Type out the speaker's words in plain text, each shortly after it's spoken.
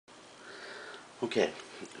Okay,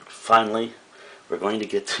 finally, we're going to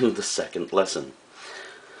get to the second lesson.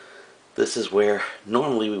 This is where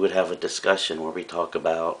normally we would have a discussion where we talk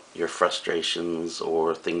about your frustrations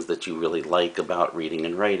or things that you really like about reading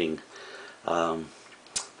and writing. In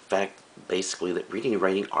fact, basically, that reading and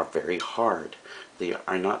writing are very hard. They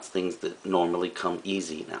are not things that normally come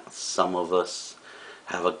easy. Now, some of us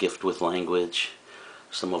have a gift with language.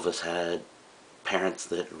 Some of us had parents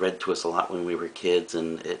that read to us a lot when we were kids,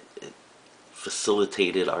 and it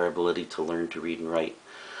facilitated our ability to learn to read and write.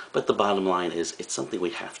 But the bottom line is, it's something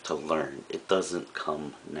we have to learn. It doesn't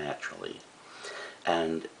come naturally.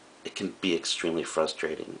 And it can be extremely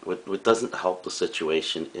frustrating. What doesn't help the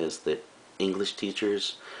situation is that English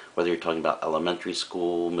teachers, whether you're talking about elementary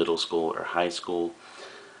school, middle school, or high school,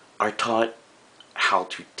 are taught how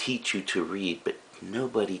to teach you to read, but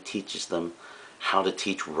nobody teaches them how to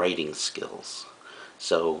teach writing skills.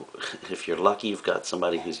 So if you're lucky, you've got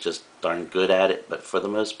somebody who's just darn good at it, but for the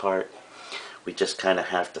most part, we just kind of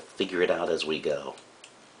have to figure it out as we go.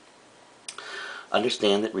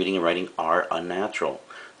 Understand that reading and writing are unnatural.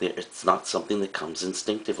 It's not something that comes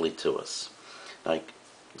instinctively to us. Like,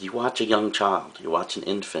 you watch a young child, you watch an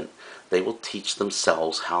infant, they will teach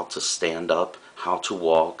themselves how to stand up, how to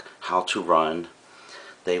walk, how to run.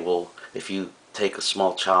 They will, if you take a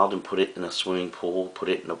small child and put it in a swimming pool, put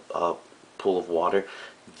it in a pool of water,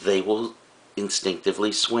 they will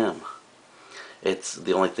instinctively swim. It's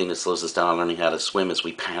the only thing that slows us down on learning how to swim is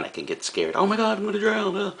we panic and get scared. Oh my God, I'm going to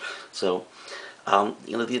drown. So,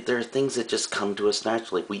 there are things that just come to us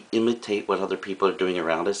naturally. We imitate what other people are doing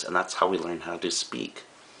around us, and that's how we learn how to speak.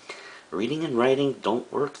 Reading and writing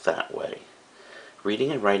don't work that way.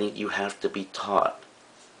 Reading and writing, you have to be taught.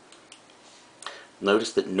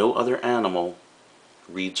 Notice that no other animal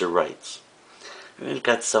reads or writes. We've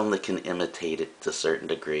got some that can imitate it to a certain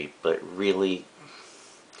degree, but really,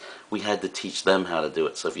 we had to teach them how to do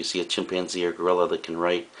it. So if you see a chimpanzee or gorilla that can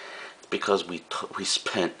write, it's because we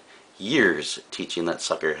spent years teaching that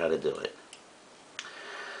sucker how to do it.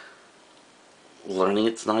 Learning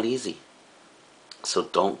it's not easy. So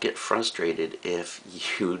don't get frustrated if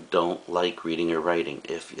you don't like reading or writing,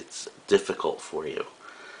 if it's difficult for you.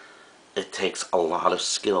 It takes a lot of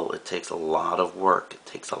skill, it takes a lot of work, it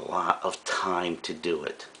takes a lot of time to do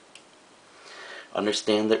it.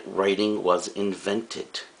 Understand that writing was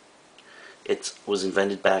invented. It was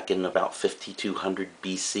invented back in about 5200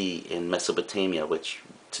 BC in Mesopotamia, which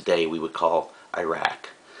today we would call Iraq.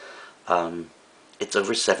 It's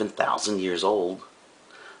over 7,000 years old,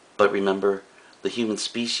 but remember, the human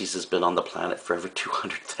species has been on the planet for over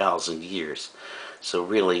 200,000 years. So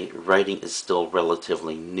really, writing is still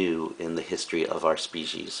relatively new in the history of our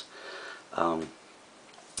species. And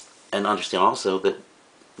understand also that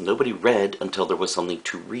nobody read until there was something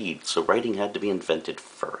to read, so writing had to be invented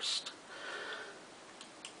first.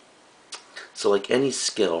 So like any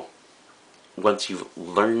skill, once you've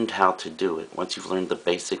learned how to do it, once you've learned the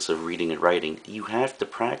basics of reading and writing, you have to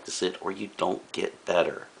practice it or you don't get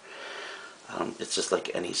better. It's just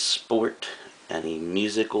like any sport, any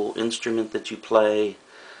musical instrument that you play,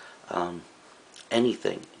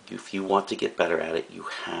 anything. If you want to get better at it, you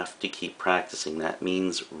have to keep practicing. That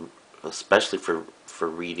means, especially for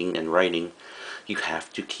reading and writing, you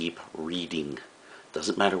have to keep reading.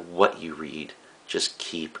 Doesn't matter what you read, just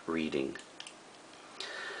keep reading.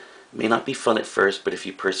 It may not be fun at first, but if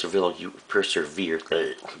you persevere,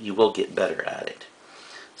 you will get better at it.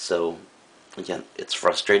 So, again, it's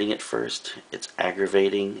frustrating at first, it's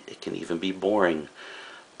aggravating, it can even be boring.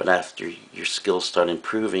 But after your skills start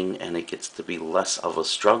improving and it gets to be less of a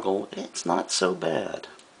struggle, it's not so bad.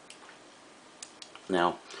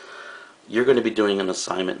 Now, you're going to be doing an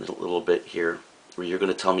assignment in a little bit here where you're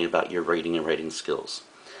going to tell me about your reading and writing skills.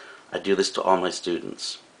 I do this to all my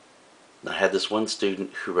students. I had this one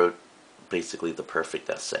student who wrote basically the perfect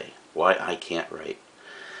essay, Why I Can't Write.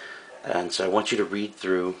 And so I want you to read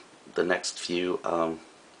through the next few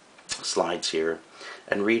slides here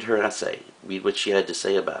and read her essay. Read what she had to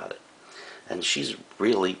say about it. And she's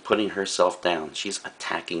really putting herself down. She's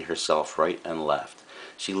attacking herself right and left.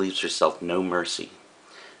 She leaves herself no mercy.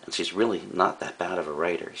 And she's really not that bad of a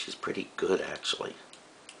writer. She's pretty good, actually.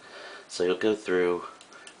 So you'll go through,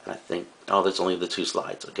 and I think, oh, there's only the 2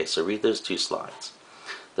 slides. Okay, so read those 2 slides.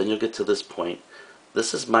 Then you'll get to this point.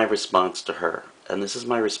 This is my response to her, and this is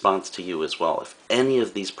my response to you as well. If any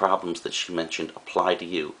of these problems that she mentioned apply to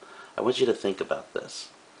you, I want you to think about this.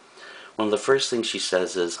 One of the first things she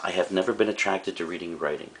says is, I have never been attracted to reading and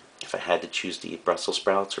writing. If I had to choose to eat Brussels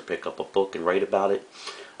sprouts or pick up a book and write about it,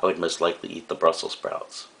 I would most likely eat the Brussels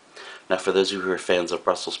sprouts. Now, for those of you who are fans of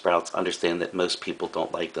Brussels sprouts, understand that most people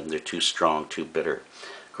don't like them. They're too strong, too bitter.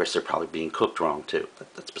 Of course, they're probably being cooked wrong too,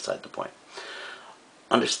 but that's beside the point.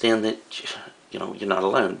 Understand that you're not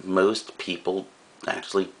alone. Most people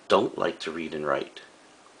actually don't like to read and write.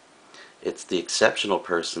 It's the exceptional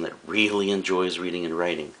person that really enjoys reading and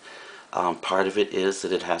writing. Part of it is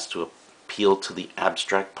that it has to appeal to the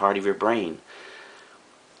abstract part of your brain.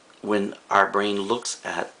 When our brain looks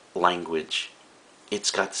at language,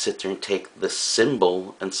 it's got to sit there and take the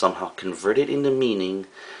symbol and somehow convert it into meaning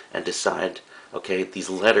and decide, okay, these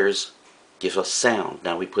letters give us sound.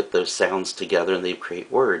 Now we put those sounds together and they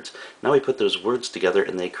create words. Now we put those words together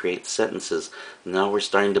and they create sentences. Now we're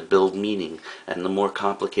starting to build meaning. And the more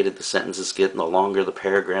complicated the sentences get and the longer the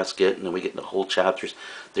paragraphs get, and then we get into whole chapters,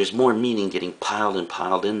 there's more meaning getting piled and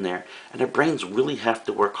piled in there. And our brains really have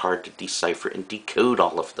to work hard to decipher and decode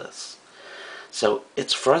all of this. So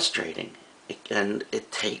it's frustrating. And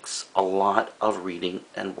it takes a lot of reading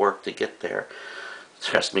and work to get there.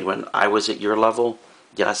 Trust me, when I was at your level,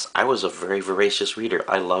 yes, I was a very voracious reader.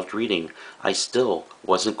 I loved reading. I still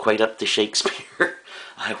wasn't quite up to Shakespeare.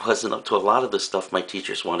 I wasn't up to a lot of the stuff my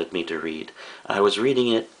teachers wanted me to read. I was reading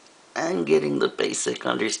it and getting the basic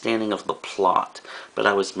understanding of the plot, but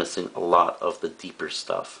I was missing a lot of the deeper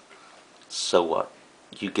stuff. So what?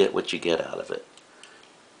 You get what you get out of it.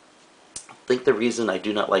 I think the reason I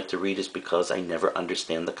do not like to read is because I never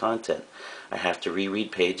understand the content. I have to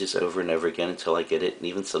reread pages over and over again until I get it, and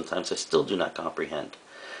even sometimes I still do not comprehend.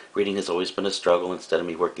 Reading has always been a struggle. Instead of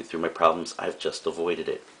me working through my problems, I've just avoided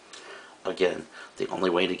it. Again, the only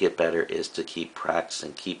way to get better is to keep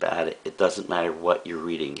practicing, keep at it. It doesn't matter what you're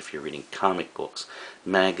reading. If you're reading comic books,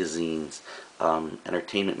 magazines,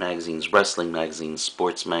 entertainment magazines, wrestling magazines,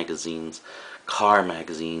 sports magazines, car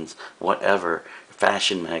magazines, whatever,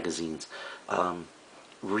 fashion magazines,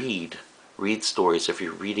 read stories. If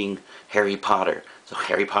you're reading Harry Potter, so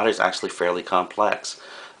Harry Potter is actually fairly complex.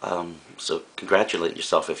 So congratulate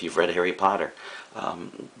yourself if you've read Harry Potter.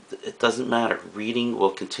 It doesn't matter. Reading will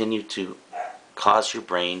continue to cause your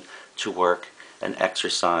brain to work and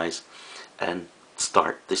exercise and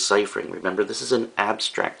start deciphering. Remember, this is an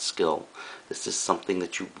abstract skill. This is something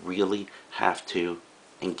that you really have to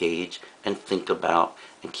engage and think about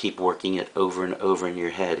and keep working it over and over in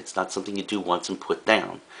your head. It's not something you do once and put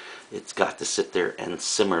down. It's got to sit there and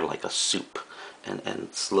simmer like a soup and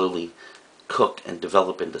slowly cook and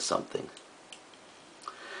develop into something.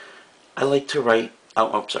 I like to write,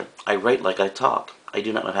 I write like I talk. I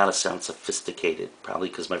do not know how to sound sophisticated, probably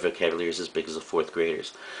because my vocabulary is as big as a fourth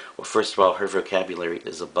grader's. Well, first of all, her vocabulary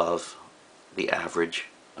is above the average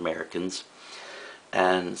Americans.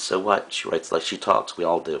 And so what? She writes like she talks. We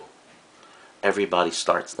all do. Everybody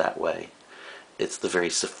starts that way. It's the very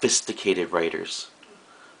sophisticated writers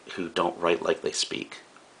who don't write like they speak.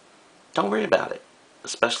 Don't worry about it.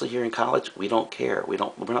 Especially here in college, we don't care. We're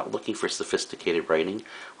not looking for sophisticated writing.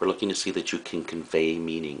 We're looking to see that you can convey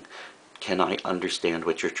meaning. Can I understand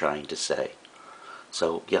what you're trying to say?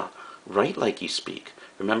 So yeah, write like you speak.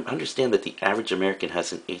 Remember, understand that the average American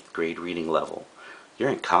has an 8th grade reading level. You're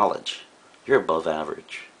in college. You're above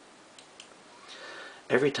average.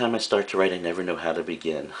 Every time I start to write, I never know how to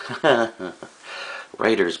begin.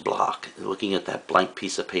 Writer's block. Looking at that blank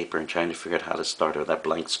piece of paper and trying to figure out how to start, or that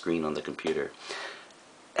blank screen on the computer.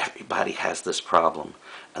 Everybody has this problem,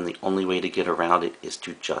 and the only way to get around it is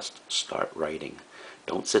to just start writing.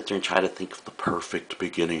 Don't sit there and try to think of the perfect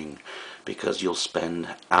beginning, because you'll spend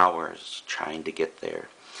hours trying to get there.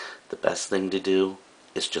 The best thing to do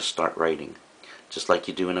is just start writing. Just like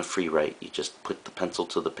you do in a free write. You just put the pencil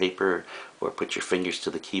to the paper or put your fingers to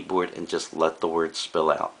the keyboard and just let the words spill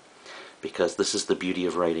out. Because this is the beauty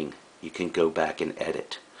of writing. You can go back and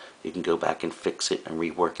edit. You can go back and fix it and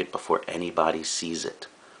rework it before anybody sees it.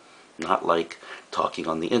 Not like talking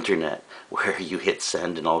on the internet where you hit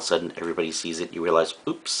send and all of a sudden everybody sees it and you realize,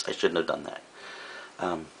 oops, I shouldn't have done that.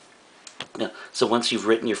 So once you've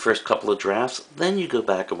written your first couple of drafts, then you go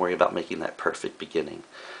back and worry about making that perfect beginning.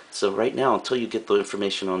 So right now, until you get the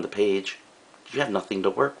information on the page, you have nothing to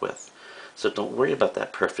work with. So don't worry about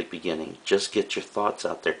that perfect beginning. Just get your thoughts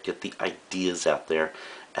out there, get the ideas out there,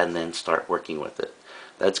 and then start working with it.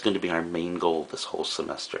 That's going to be our main goal this whole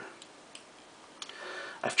semester.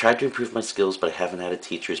 I've tried to improve my skills, but I haven't had a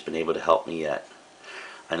teacher who's been able to help me yet.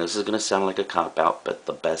 I know this is going to sound like a cop-out, but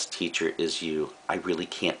the best teacher is you. I really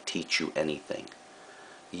can't teach you anything.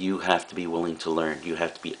 You have to be willing to learn. You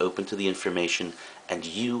have to be open to the information, and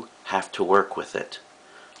you have to work with it.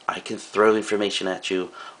 I can throw information at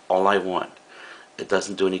you all I want. It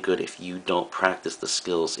doesn't do any good if you don't practice the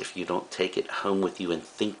skills, if you don't take it home with you and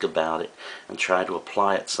think about it and try to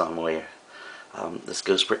apply it somewhere. This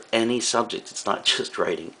goes for any subject. It's not just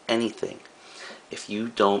writing, anything. If you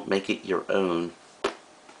don't make it your own,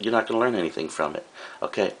 you're not going to learn anything from it.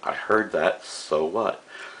 Okay, I heard that, so what?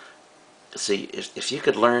 See, if you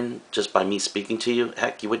could learn just by me speaking to you,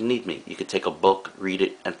 heck, you wouldn't need me. You could take a book, read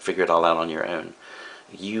it, and figure it all out on your own.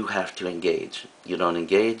 You have to engage. You don't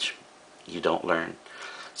engage, you don't learn.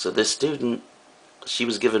 So this student, she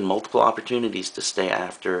was given multiple opportunities to stay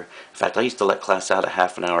after. In fact, I used to let class out a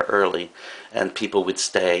half an hour early, and people would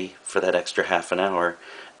stay for that extra half an hour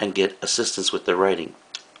and get assistance with their writing.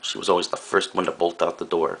 She was always the first one to bolt out the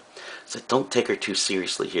door. So don't take her too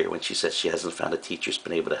seriously here when she says she hasn't found a teacher who's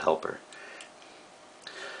been able to help her.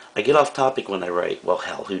 I get off topic when I write. Well,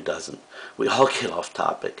 hell, who doesn't? We all get off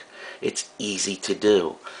topic. It's easy to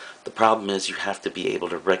do. The problem is you have to be able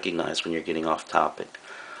to recognize when you're getting off topic.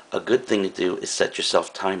 A good thing to do is set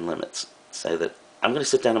yourself time limits. Say that I'm going to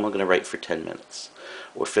sit down and I'm going to write for 10 minutes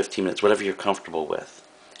or 15 minutes, whatever you're comfortable with.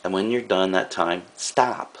 And when you're done that time,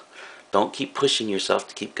 stop. Don't keep pushing yourself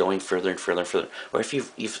to keep going further and further and further. Or if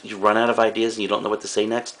you've run out of ideas and you don't know what to say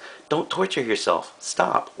next, don't torture yourself.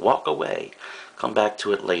 Stop. Walk away. Come back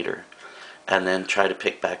to it later. And then try to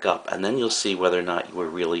pick back up. And then you'll see whether or not you were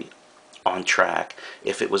really on track,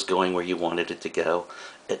 if it was going where you wanted it to go.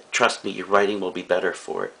 Trust me, your writing will be better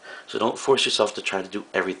for it. So don't force yourself to try to do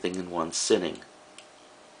everything in one sitting.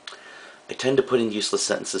 I tend to put in useless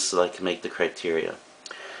sentences so that I can make the criteria.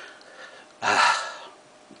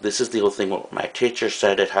 This is the old thing. My teacher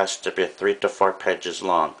said it has to be 3 to 4 pages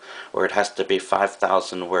long, or it has to be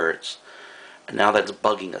 5,000 words. And now that's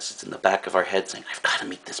bugging us. It's in the back of our head saying, I've got to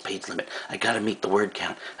meet this page limit. I've got to meet the word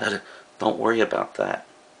count. Don't worry about that,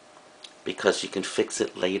 because you can fix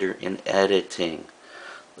it later in editing.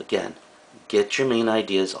 Again, get your main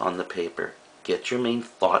ideas on the paper. Get your main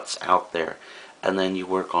thoughts out there, and then you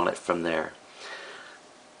work on it from there.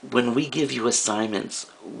 When we give you assignments,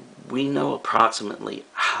 we know approximately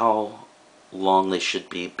how long they should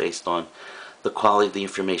be based on the quality of the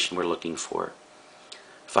information we're looking for.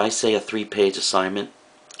 If I say a 3-page assignment,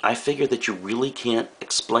 I figure that you really can't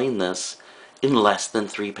explain this in less than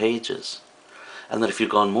 3 pages. And that if you've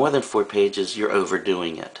gone more than 4 pages, you're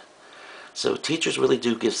overdoing it. So teachers really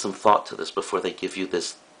do give some thought to this before they give you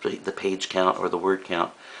the page count or the word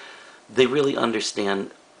count. They really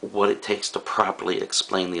understand what it takes to properly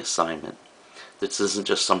explain the assignment. This isn't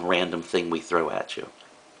just some random thing we throw at you.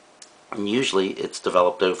 And usually it's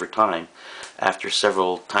developed over time. After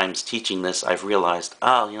several times teaching this, I've realized,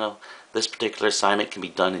 this particular assignment can be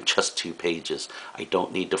done in just 2 pages. I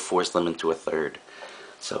don't need to force them into a third.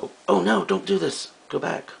 So, oh no, don't do this. Go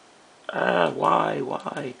back.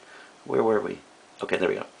 Why? Where were we? Okay, there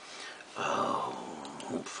we go. Oh,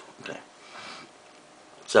 okay.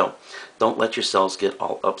 So, don't let yourselves get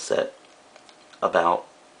all upset about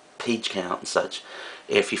page count and such.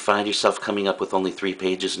 If you find yourself coming up with only 3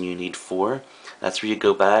 pages and you need 4, that's where you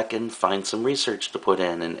go back and find some research to put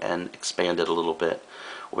in and expand it a little bit.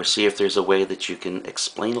 Or see if there's a way that you can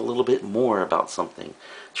explain a little bit more about something.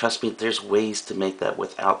 Trust me, there's ways to make that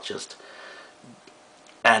without just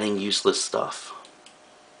adding useless stuff.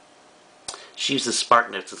 She uses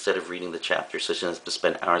SparkNotes instead of reading the chapter, so she doesn't have to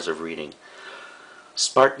spend hours of reading.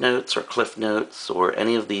 SparkNotes or CliffNotes or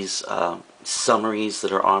any of these summaries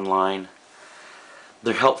that are online,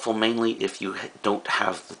 they're helpful mainly if you don't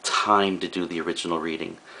have the time to do the original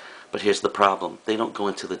reading. But here's the problem. They don't go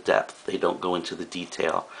into the depth. They don't go into the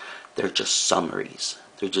detail. They're just summaries.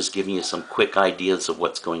 They're just giving you some quick ideas of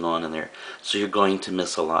what's going on in there. So you're going to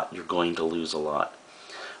miss a lot. You're going to lose a lot.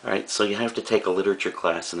 Alright, so you have to take a literature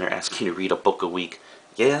class and they're asking you to read a book a week.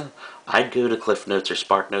 Yeah, I'd go to CliffNotes or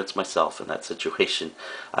SparkNotes myself in that situation.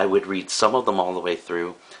 I would read some of them all the way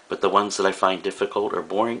through, but the ones that I find difficult or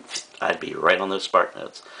boring, I'd be right on those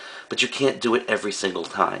SparkNotes. But you can't do it every single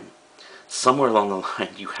time. Somewhere along the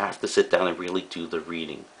line, you have to sit down and really do the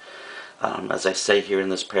reading. As I say here in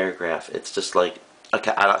this paragraph, it's just like,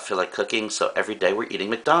 okay, I don't feel like cooking, so every day we're eating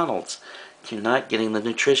McDonald's. You're not getting the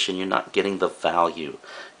nutrition. You're not getting the value.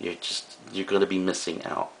 You're going to be missing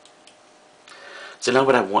out. So now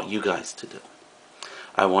what I want you guys to do,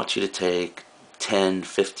 I want you to take 10,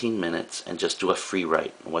 15 minutes and just do a free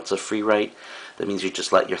write. And what's a free write? That means you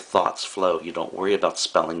just let your thoughts flow. You don't worry about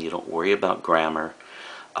spelling. You don't worry about grammar.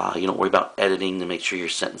 You don't worry about editing to make sure your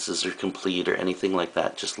sentences are complete or anything like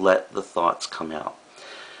that. Just let the thoughts come out.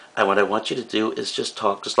 And what I want you to do is just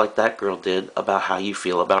talk, just like that girl did, about how you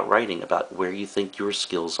feel about writing, about where you think your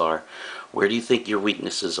skills are, where do you think your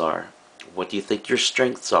weaknesses are, what do you think your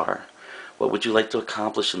strengths are, what would you like to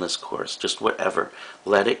accomplish in this course, just whatever.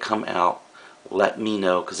 Let it come out. Let me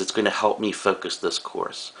know, because it's going to help me focus this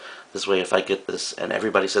course. This way, if I get this and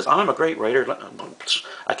everybody says, I'm a great writer,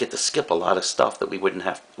 I get to skip a lot of stuff that we would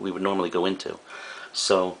normally go into.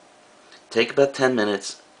 So take about 10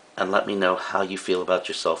 minutes, and let me know how you feel about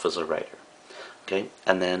yourself as a writer. Okay?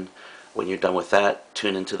 And then when you're done with that,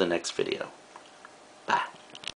 tune into the next video.